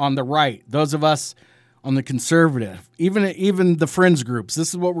on the right. Those of us on the conservative, even the friends groups, this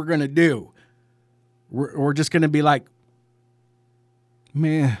is what we're going to do. We're just going to be like,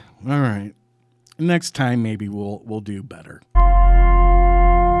 man, all right. Next time maybe we'll do better.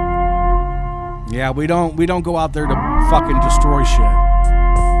 Yeah, we don't go out there to fucking destroy shit.